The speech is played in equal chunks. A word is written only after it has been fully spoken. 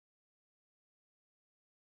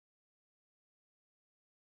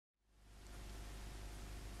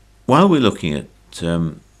While we're looking at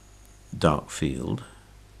dark field,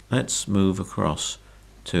 let's move across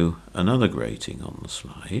to another grating on the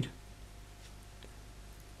slide,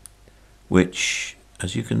 which,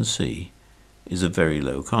 as you can see, is a very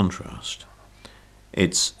low contrast.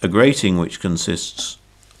 It's a grating which consists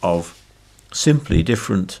of simply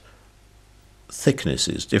different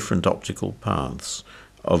thicknesses, different optical paths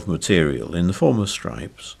of material in the form of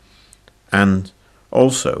stripes, and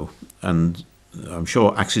also, and I'm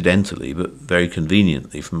sure accidentally, but very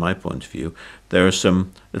conveniently from my point of view, there are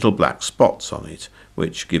some little black spots on it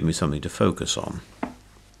which give me something to focus on.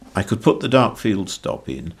 I could put the dark field stop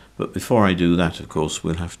in, but before I do that, of course,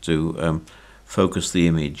 we'll have to focus the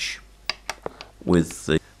image with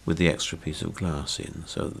the extra piece of glass in.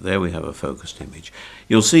 So there we have a focused image.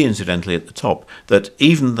 You'll see, incidentally, at the top that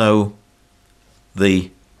even though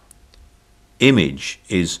the image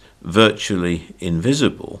is virtually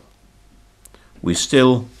invisible, we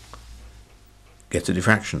still get a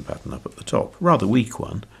diffraction pattern up at the top. Rather weak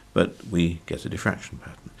one, but we get a diffraction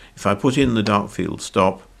pattern. If I put in the dark field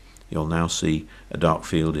stop, you'll now see a dark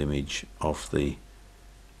field image of the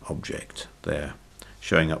object there,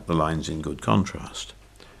 showing up the lines in good contrast.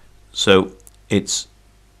 So it's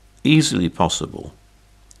easily possible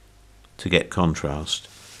to get contrast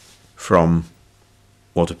from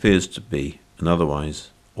what appears to be an otherwise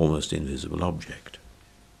almost invisible object.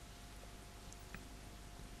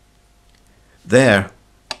 There,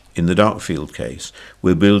 in the dark field case,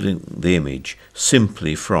 we're building the image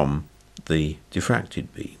simply from the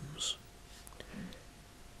diffracted beams.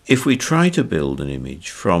 If we try to build an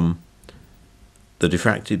image from the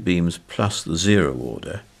diffracted beams plus the zero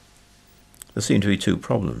order, there seem to be two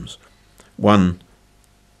problems. One,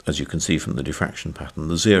 as you can see from the diffraction pattern,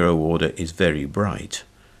 the zero order is very bright,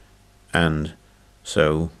 and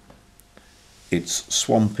so it's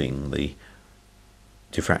swamping the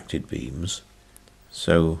diffracted beams,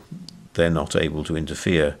 so they're not able to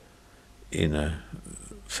interfere in a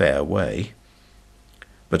fair way.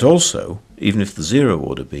 But also, even if the zero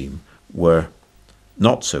order beam were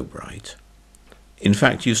not so bright, in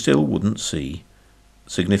fact you still wouldn't see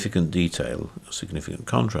significant detail, significant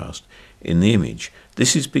contrast in the image.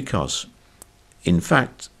 This is because, in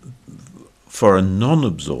fact, for a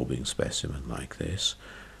non-absorbing specimen like this,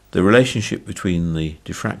 the relationship between the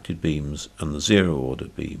diffracted beams and the zero order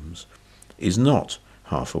beams is not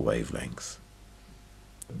half a wavelength.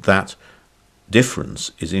 That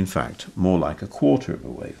difference is in fact more like a quarter of a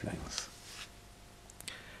wavelength.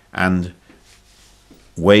 And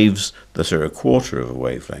waves that are a quarter of a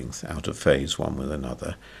wavelength out of phase one with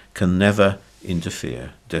another can never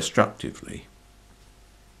interfere destructively.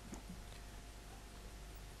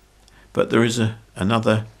 But there is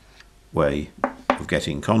another way of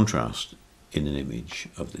getting contrast in an image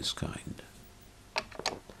of this kind.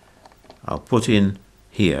 I'll put in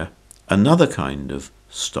here another kind of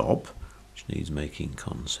stop, which needs making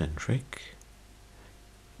concentric.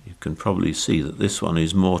 You can probably see that this one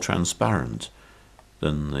is more transparent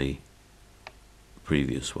than the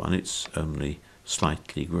previous one. It's only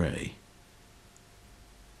slightly grey.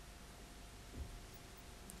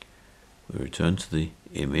 We return to the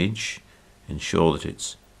image, ensure that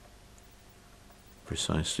it's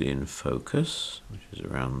precisely in focus, which is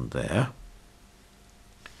around there.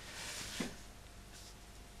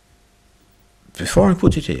 Before I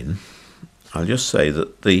put it in, I'll just say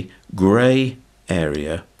that the grey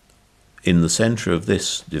area in the centre of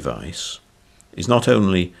this device is not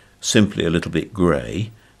only simply a little bit grey,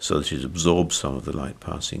 so that it absorbs some of the light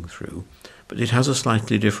passing through, but it has a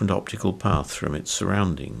slightly different optical path from its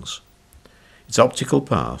surroundings. Its optical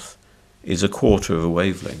path is a quarter of a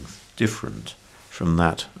wavelength different from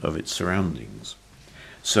that of its surroundings.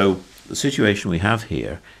 So the situation we have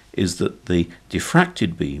here is that the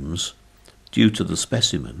diffracted beams, due to the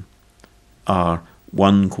specimen, are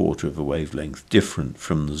 1/4 of a wavelength different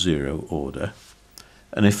from the zero order.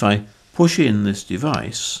 And if I push in this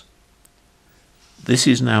device, this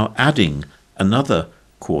is now adding another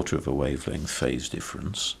 1/4 of a wavelength phase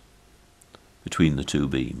difference between the two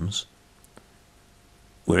beams.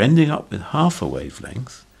 We're ending up with half a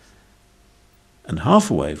wavelength, and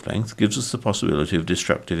half a wavelength gives us the possibility of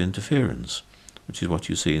destructive interference, which is what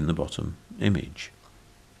you see in the bottom image.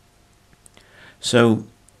 So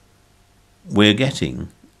we're getting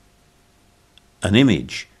an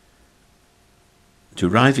image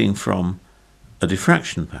deriving from a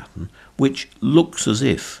diffraction pattern which looks as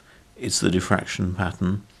if it's the diffraction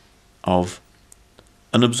pattern of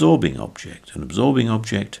an absorbing object. An absorbing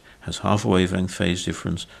object has half a wavelength phase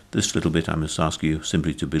difference. This little bit I must ask you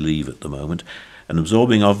simply to believe at the moment. An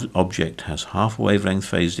absorbing object has half a wavelength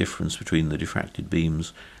phase difference between the diffracted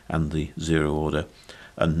beams and the zero order.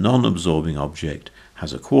 A non-absorbing object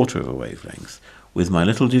has a quarter of a wavelength. With my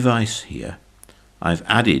little device here, I've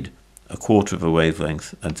added a quarter of a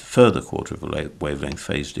wavelength and further quarter of a wavelength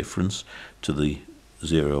phase difference to the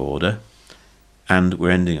zero order, and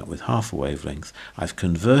we're ending up with half a wavelength. I've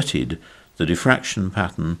converted the diffraction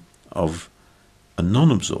pattern of a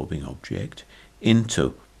non-absorbing object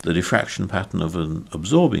into the diffraction pattern of an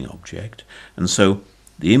absorbing object, and so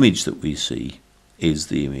the image that we see is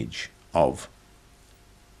the image of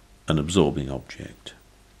an absorbing object.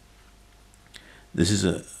 This is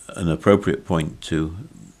an appropriate point to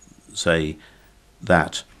say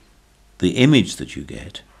that the image that you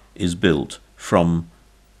get is built from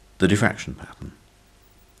the diffraction pattern.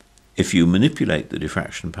 If you manipulate the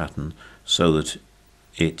diffraction pattern so that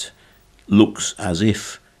it looks as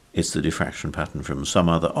if it's the diffraction pattern from some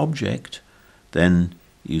other object, then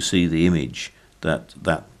you see the image that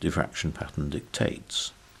that diffraction pattern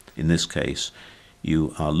dictates. In this case,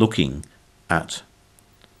 you are looking at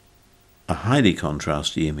a highly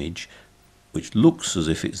contrasty image which looks as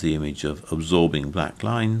if it's the image of absorbing black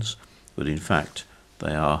lines, but in fact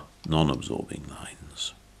they are non-absorbing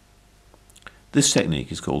lines. This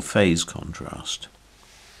technique is called phase contrast.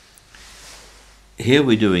 Here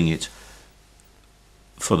we're doing it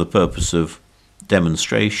for the purpose of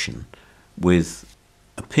demonstration with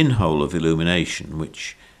a pinhole of illumination,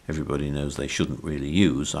 which everybody knows they shouldn't really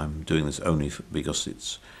use. I'm doing this only because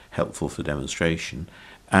it's helpful for demonstration.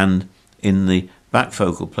 And in the back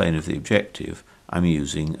focal plane of the objective, I'm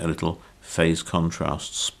using a little phase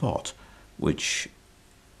contrast spot, which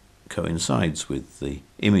coincides with the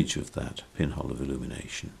image of that pinhole of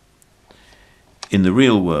illumination. In the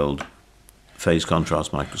real world, phase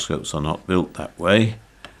contrast microscopes are not built that way.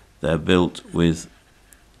 They're built with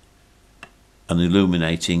an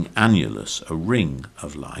illuminating annulus, a ring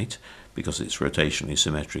of light, because it's rotationally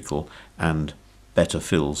symmetrical and better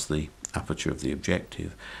fills the aperture of the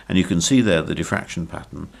objective. And you can see there the diffraction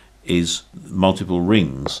pattern is multiple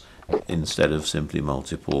rings instead of simply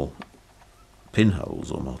multiple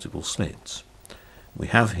pinholes or multiple slits. We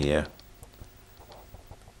have here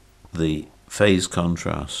the phase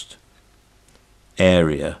contrast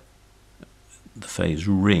area, the phase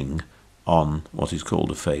ring, on what is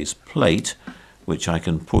called a phase plate, which I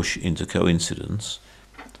can push into coincidence.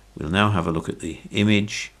 We'll now have a look at the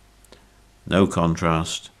image, no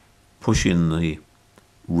contrast, push in the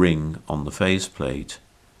ring on the phase plate,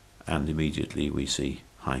 and immediately we see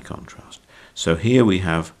high contrast. So here we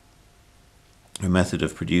have a method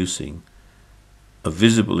of producing a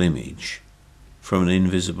visible image from an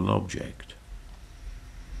invisible object.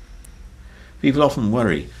 People often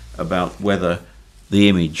worry about whether the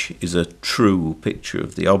image is a true picture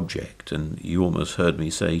of the object, and you almost heard me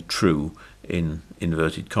say true in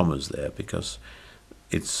inverted commas there, because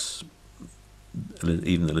it's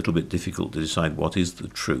even a little bit difficult to decide what is the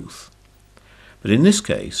truth. But in this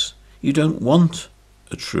case, you don't want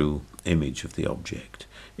a true image of the object.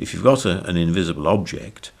 If you've got an invisible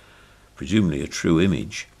object, presumably a true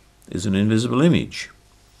image is an invisible image.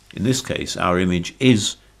 In this case, our image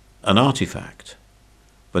is an artifact,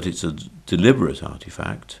 but it's a deliberate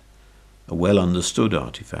artifact, a well understood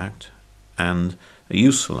artifact, and a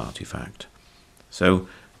useful artifact. So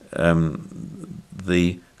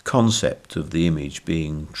the concept of the image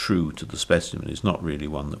being true to the specimen is not really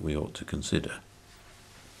one that we ought to consider.